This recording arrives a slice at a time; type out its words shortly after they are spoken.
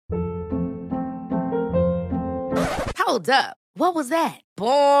Hold up. What was that?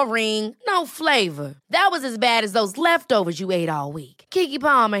 Boring. No flavor. That was as bad as those leftovers you ate all week. Keke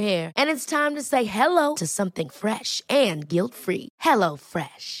Palmer here, and it's time to say hello to something fresh and guilt-free. Hello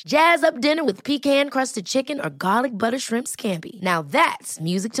Fresh. Jazz up dinner with pecan-crusted chicken or garlic butter shrimp scampi. Now that's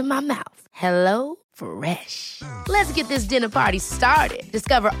music to my mouth. Hello Fresh. Let's get this dinner party started.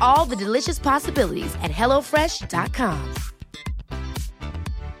 Discover all the delicious possibilities at hellofresh.com.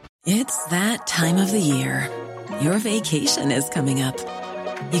 It's that time of the year. Your vacation is coming up.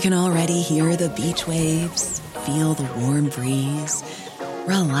 You can already hear the beach waves, feel the warm breeze,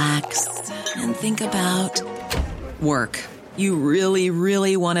 relax, and think about work. You really,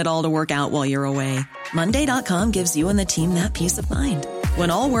 really want it all to work out while you're away. Monday.com gives you and the team that peace of mind.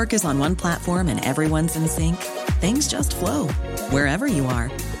 When all work is on one platform and everyone's in sync, things just flow. Wherever you are,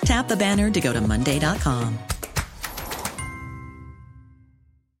 tap the banner to go to Monday.com.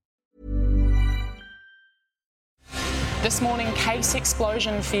 This morning, case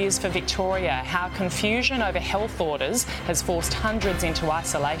explosion fears for Victoria. How confusion over health orders has forced hundreds into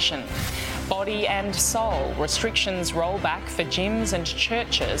isolation. Body and soul. Restrictions roll back for gyms and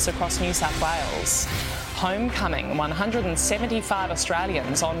churches across New South Wales. Homecoming. 175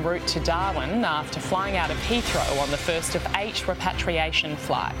 Australians en route to Darwin after flying out of Heathrow on the first of 8 repatriation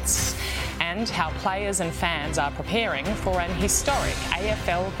flights. And how players and fans are preparing for an historic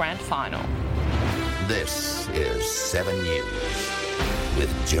AFL Grand Final. This is 7 News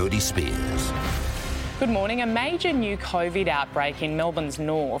with Jody Spears. Good morning. A major new COVID outbreak in Melbourne's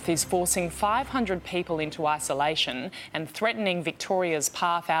north is forcing 500 people into isolation and threatening Victoria's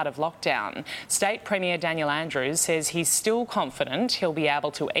path out of lockdown. State Premier Daniel Andrews says he's still confident he'll be able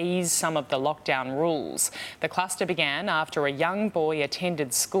to ease some of the lockdown rules. The cluster began after a young boy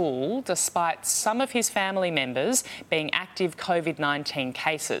attended school despite some of his family members being active COVID-19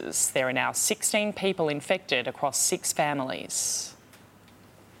 cases. There are now 16 people infected across 6 families.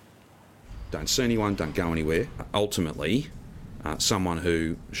 Don't see anyone, don't go anywhere. Ultimately, someone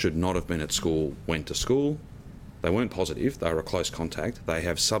who should not have been at school went to school. They weren't positive, they were a close contact. They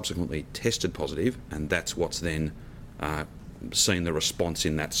have subsequently tested positive, and that's what's then seen the response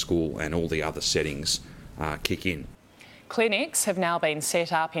in that school and all the other settings kick in. Clinics have now been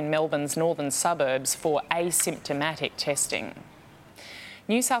set up in Melbourne's northern suburbs for asymptomatic testing.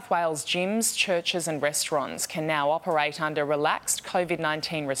 New South Wales gyms, churches and restaurants can now operate under relaxed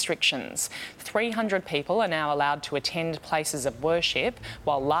COVID-19 restrictions. 300 people are now allowed to attend places of worship,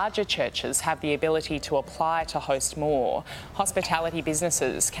 while larger churches have the ability to apply to host more. Hospitality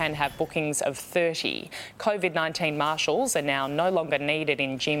businesses can have bookings of 30. COVID-19 marshals are now no longer needed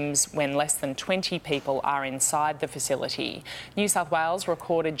in gyms when less than 20 people are inside the facility. New South Wales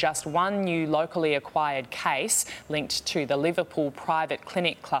recorded just one new locally acquired case linked to the Liverpool private clinic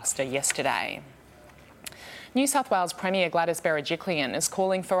cluster yesterday. New South Wales Premier Gladys Berejiklian is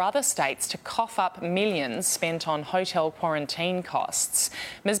calling for other states to cough up millions spent on hotel quarantine costs.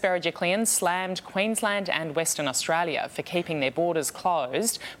 Ms Berejiklian slammed Queensland and Western Australia for keeping their borders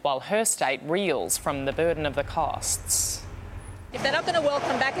closed, while her state reels from the burden of the costs. If they're not going to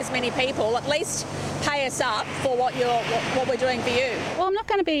welcome back as many people, at least pay us up for what we're doing for you. Well, I'm not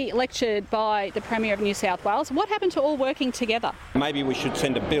going to be lectured by the Premier of New South Wales. What happened to all working together? Maybe we should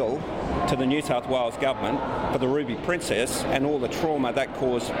send a bill to the New South Wales government for the Ruby Princess and all the trauma that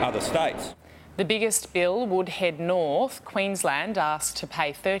caused other states. The biggest bill would head north. Queensland asked to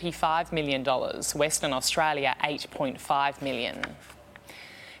pay $35 million, Western Australia $8.5 million.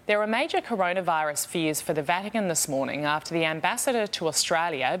 There are major coronavirus fears for the Vatican this morning after the ambassador to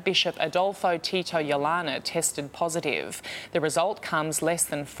Australia, Bishop Adolfo Tito Yolana, tested positive. The result comes less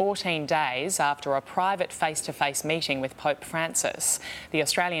than 14 days after a private face-to-face meeting with Pope Francis. The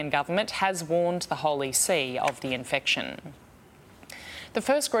Australian government has warned the Holy See of the infection. The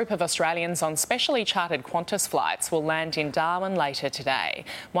first group of Australians on specially chartered Qantas flights will land in Darwin later today.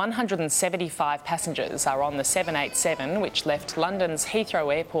 175 passengers are on the 787, which left London's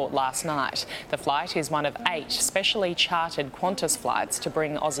Heathrow Airport last night. The flight is one of 8 specially chartered Qantas flights to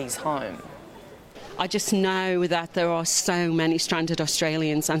bring Aussies home. I just know that there are so many stranded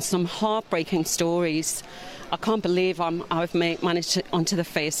Australians and some heartbreaking stories. I can't believe I've managed onto the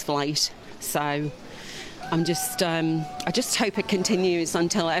first flight. So I just hope it continues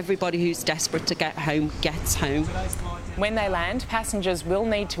until everybody who's desperate to get home gets home. When they land, passengers will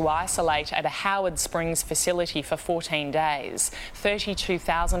need to isolate at a Howard Springs facility for 14 days.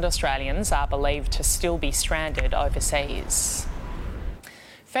 32,000 Australians are believed to still be stranded overseas.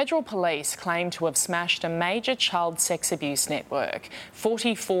 Federal police claim to have smashed a major child sex abuse network.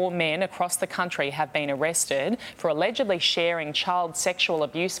 44 men across the country have been arrested for allegedly sharing child sexual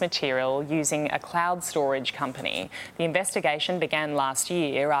abuse material using a cloud storage company. The investigation began last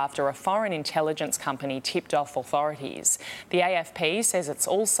year after a foreign intelligence company tipped off authorities. The AFP says it's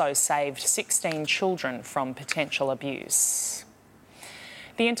also saved 16 children from potential abuse.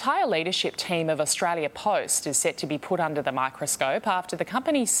 The entire leadership team of Australia Post is set to be put under the microscope after the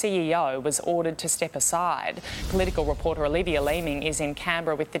company's CEO was ordered to step aside. Political reporter Olivia Leeming is in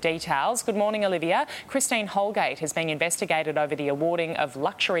Canberra with the details. Good morning, Olivia. Christine Holgate is being investigated over the awarding of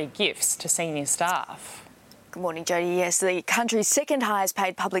luxury gifts to senior staff. Good morning, Jodie. Yes, the country's second highest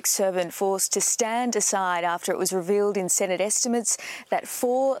paid public servant forced to stand aside after it was revealed in Senate estimates that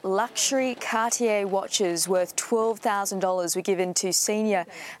 4 luxury Cartier watches worth $12,000 were given to senior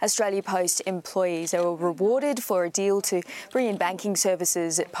Australia Post employees. They were rewarded for a deal to bring in banking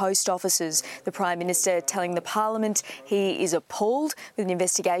services at post offices. The Prime Minister telling the Parliament he is appalled, with an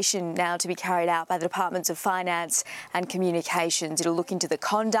investigation now to be carried out by the Departments of Finance and Communications. It'll look into the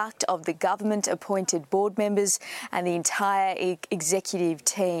conduct of the government-appointed board members and the entire executive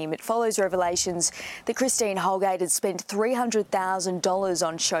team. It follows revelations that Christine Holgate had spent $300,000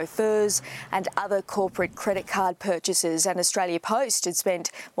 on chauffeurs and other corporate credit card purchases, and Australia Post had spent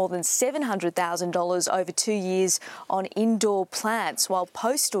more than $700,000 over 2 years on indoor plants, while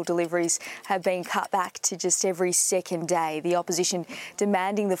postal deliveries have been cut back to just every second day. The opposition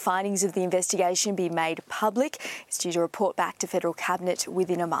demanding the findings of the investigation be made public. It's due to report back to Federal Cabinet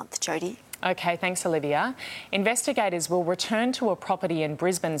within a month. Jodie. OK, thanks, Olivia. Investigators will return to a property in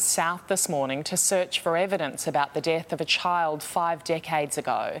Brisbane's south this morning to search for evidence about the death of a child 5 decades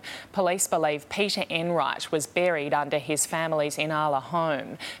ago. Police believe Peter Enright was buried under his family's Inala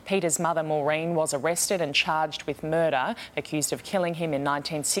home. Peter's mother, Maureen, was arrested and charged with murder, accused of killing him in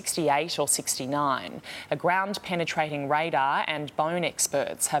 1968 or 69. A ground-penetrating radar and bone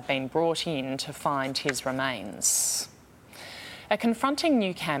experts have been brought in to find his remains. A confronting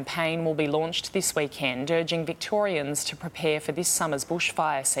new campaign will be launched this weekend, urging Victorians to prepare for this summer's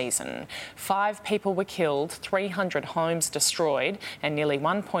bushfire season. 5 people were killed, 300 homes destroyed, and nearly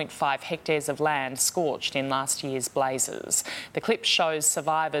 1.5 hectares of land scorched in last year's blazes. The clip shows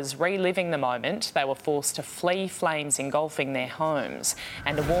survivors reliving the moment they were forced to flee flames engulfing their homes,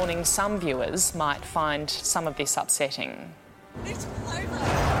 and a warning some viewers might find some of this upsetting.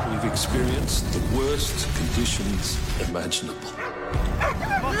 We've experienced the worst conditions imaginable.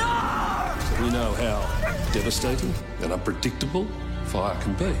 We know how devastating and unpredictable fire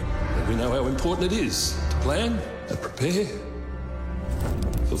can be. And we know how important it is to plan and prepare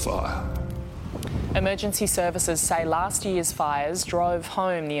for fire. Emergency services say last year's fires drove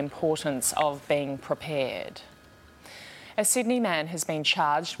home the importance of being prepared. A Sydney man has been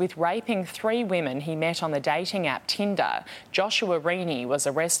charged with raping 3 women he met on the dating app Tinder. Joshua Reaney was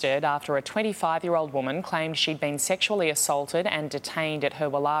arrested after a 25-year-old woman claimed she'd been sexually assaulted and detained at her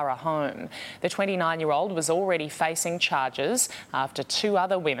Wallara home. The 29-year-old was already facing charges after 2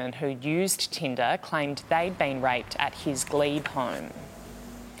 other women who used Tinder claimed they'd been raped at his Glebe home.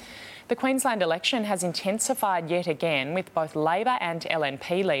 The Queensland election has intensified yet again, with both Labor and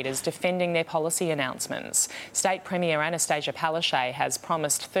LNP leaders defending their policy announcements. State Premier Anastasia Palaszczuk has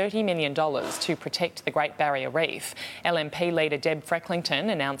promised $30 million to protect the Great Barrier Reef. LNP leader Deb Frecklington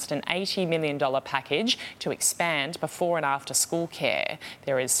announced an $80 million package to expand before and after school care.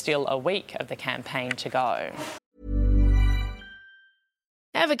 There is still a week of the campaign to go.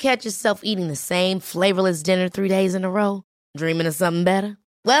 Ever catch yourself eating the same flavourless dinner 3 days in a row? Dreaming of something better?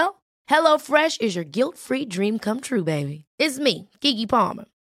 Well, HelloFresh is your guilt-free dream come true, baby. It's me, Keke Palmer.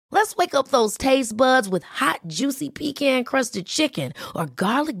 Let's wake up those taste buds with hot, juicy pecan-crusted chicken or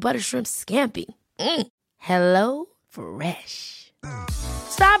garlic butter shrimp scampi. Hello Fresh.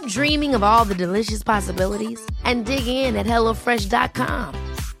 Stop dreaming of all the delicious possibilities and dig in at HelloFresh.com.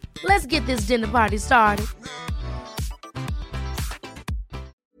 Let's get this dinner party started.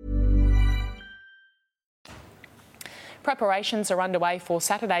 Preparations are underway for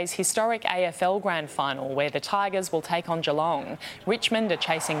Saturday's historic AFL Grand Final, where the Tigers will take on Geelong. Richmond are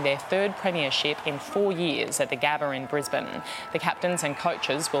chasing their 3rd premiership in 4 years at the Gabba in Brisbane. The captains and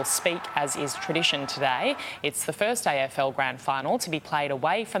coaches will speak, as is tradition today. It's the first AFL Grand Final to be played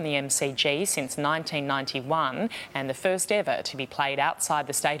away from the MCG since 1991 and the first ever to be played outside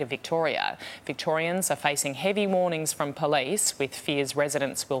the state of Victoria. Victorians are facing heavy warnings from police, with fears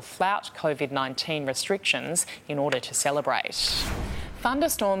residents will flout COVID-19 restrictions in order to celebrate.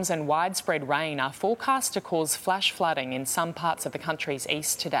 Thunderstorms and widespread rain are forecast to cause flash flooding in some parts of the country's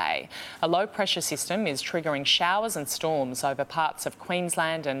east today. A low-pressure system is triggering showers and storms over parts of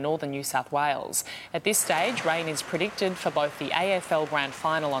Queensland and northern New South Wales. At this stage, rain is predicted for both the AFL Grand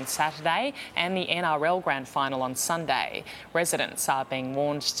Final on Saturday and the NRL Grand Final on Sunday. Residents are being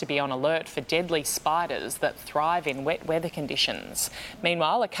warned to be on alert for deadly spiders that thrive in wet weather conditions.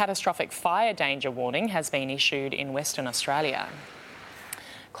 Meanwhile, a catastrophic fire danger warning has been issued in Western Australia.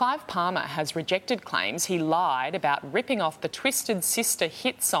 Clive Palmer has rejected claims he lied about ripping off the Twisted Sister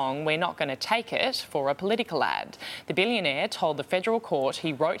hit song We're Not Gonna Take It for a political ad. The billionaire told the federal court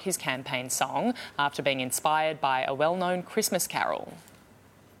he wrote his campaign song after being inspired by a well-known Christmas carol.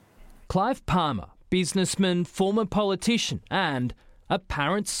 Clive Palmer, businessman, former politician and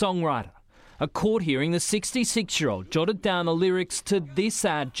apparent songwriter. A court hearing, the 66-year-old jotted down the lyrics to this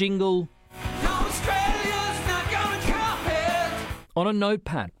ad jingle on a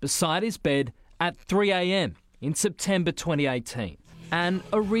notepad beside his bed at 3 a.m. in September 2018. An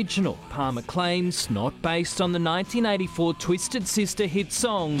original, Palmer claims, not based on the 1984 Twisted Sister hit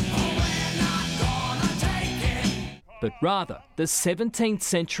song, but rather the 17th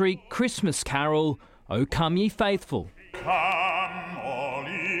century Christmas carol, O Come Ye Faithful. Come, all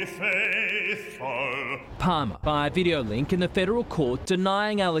ye faithful. Palmer, via video link in the federal court,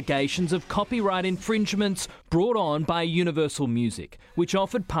 denying allegations of copyright infringements brought on by Universal Music, which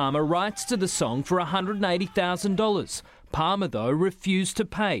offered Palmer rights to the song for $180,000. Palmer, though, refused to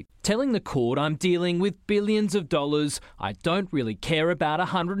pay, telling the court, I'm dealing with billions of dollars. I don't really care about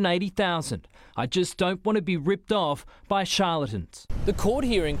 $180,000. I just don't want to be ripped off by charlatans. The court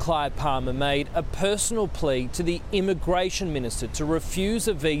hearing, Clive Palmer made a personal plea to the immigration minister to refuse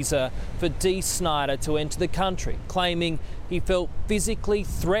a visa for Dee Snider to enter the country, claiming he felt physically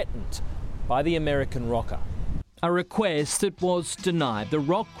threatened by the American rocker. A request that was denied the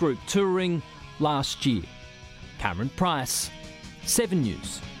rock group touring last year. Cameron Price, 7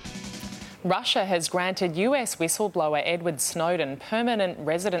 News. Russia has granted US whistleblower Edward Snowden permanent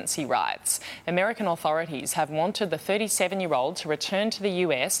residency rights. American authorities have wanted the 37-year-old to return to the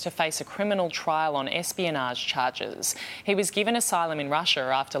US to face a criminal trial on espionage charges. He was given asylum in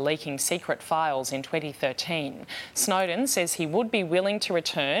Russia after leaking secret files in 2013. Snowden says he would be willing to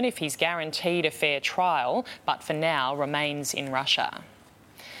return if he's guaranteed a fair trial, but for now remains in Russia.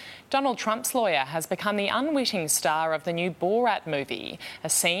 Donald Trump's lawyer has become the unwitting star of the new Borat movie. A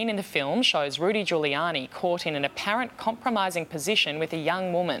scene in the film shows Rudy Giuliani caught in an apparent compromising position with a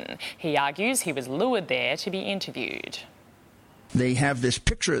young woman. He argues he was lured there to be interviewed. They have this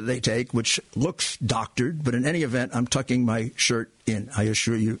picture they take, which looks doctored, but in any event, I'm tucking my shirt in. I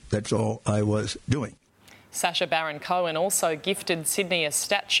assure you that's all I was doing. Sacha Baron Cohen also gifted Sydney a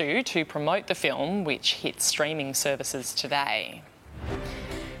statue to promote the film, which hits streaming services today.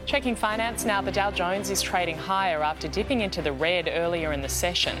 Checking finance now, the Dow Jones is trading higher after dipping into the red earlier in the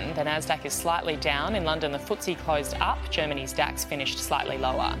session. The Nasdaq is slightly down. In London, the FTSE closed up. Germany's DAX finished slightly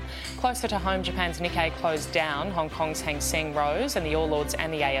lower. Closer to home, Japan's Nikkei closed down. Hong Kong's Hang Seng rose and the All Ords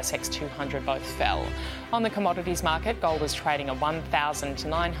and the ASX 200 both fell. On the commodities market, gold is trading at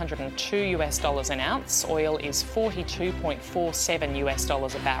 $1,902 an ounce. Oil is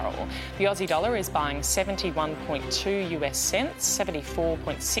 $42.47 a barrel. The Aussie dollar is buying 71.2 US cents,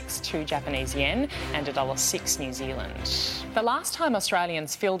 74.62 Japanese yen, and $1.06 New Zealand. The last time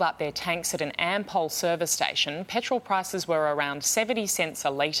Australians filled up their tanks at an Ampol service station, petrol prices were around 70 cents a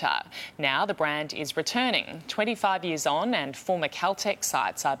litre. Now the brand is returning. 25 years on, and former Caltex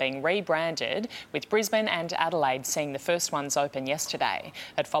sites are being rebranded, with Brisbane and Adelaide seeing the first ones open yesterday.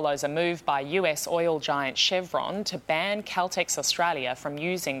 It follows a move by US oil giant Chevron to ban Caltex Australia from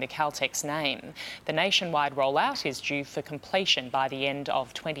using the Caltex name. The nationwide rollout is due for completion by the end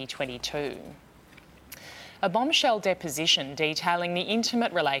of 2022. A bombshell deposition detailing the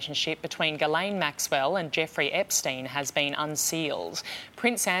intimate relationship between Ghislaine Maxwell and Jeffrey Epstein has been unsealed.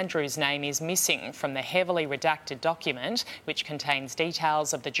 Prince Andrew's name is missing from the heavily redacted document, which contains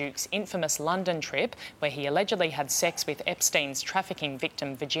details of the Duke's infamous London trip, where he allegedly had sex with Epstein's trafficking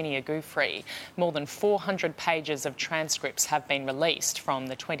victim Virginia Giuffre. More than 400 pages of transcripts have been released from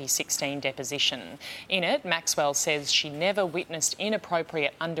the 2016 deposition. In it, Maxwell says she never witnessed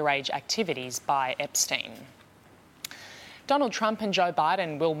inappropriate underage activities by Epstein. Donald Trump and Joe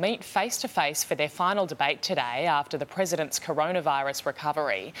Biden will meet face-to-face for their final debate today after the president's coronavirus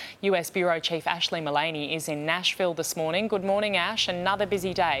recovery. US Bureau Chief Ashley Mullaney is in Nashville this morning. Good morning, Ash. Another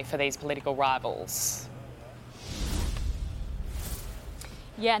busy day for these political rivals.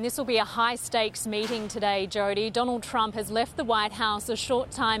 Yeah, and this will be a high-stakes meeting today, Jody. Donald Trump has left the White House a short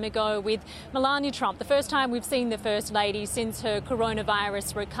time ago with Melania Trump, the first time we've seen the First Lady since her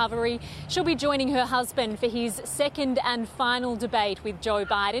coronavirus recovery. She'll be joining her husband for his second and final debate with Joe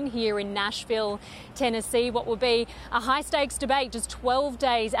Biden here in Nashville, Tennessee. What will be a high-stakes debate just 12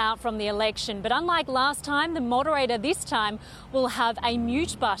 days out from the election. But unlike last time, the moderator this time will have a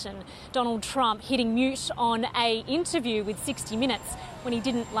mute button. Donald Trump hitting mute on an interview with 60 Minutes when he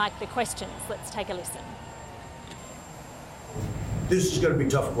didn't like the questions. Let's take a listen. This is going to be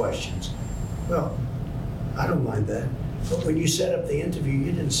tough questions. Well, I don't mind that. But when you set up the interview,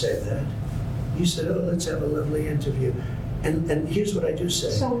 you didn't say that. You said, oh, let's have a lovely interview. And here's what I do say.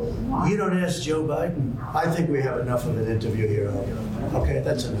 So what? You don't ask Joe Biden. I think we have enough of an interview here. Okay,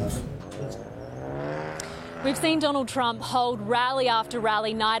 that's enough. We've seen Donald Trump hold rally after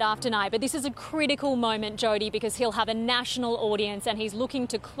rally, night after night, but this is a critical moment, Jody, because he'll have a national audience and he's looking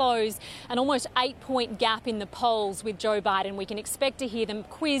to close an almost 8-point gap in the polls with Joe Biden. We can expect to hear them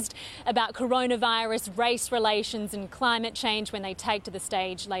quizzed about coronavirus, race relations and climate change when they take to the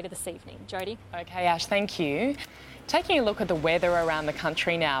stage later this evening. Jody? OK, Ash, thank you. Taking a look at the weather around the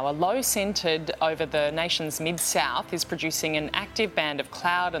country now, a low centred over the nation's mid-south is producing an active band of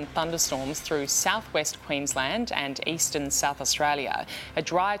cloud and thunderstorms through southwest Queensland and eastern South Australia. A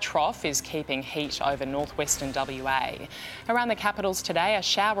dry trough is keeping heat over northwestern WA. Around the capitals today, a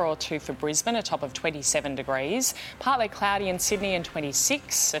shower or two for Brisbane, a top of 27 degrees. Partly cloudy in Sydney and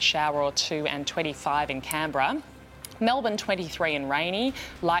 26, a shower or two and 25 in Canberra. Melbourne 23 and rainy,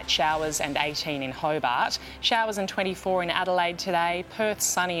 light showers and 18 in Hobart. Showers and 24 in Adelaide today, Perth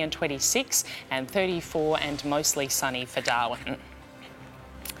sunny and 26 and 34 and mostly sunny for Darwin.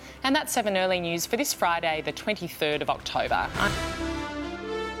 And that's 7 Early News for this Friday, the 23rd of October.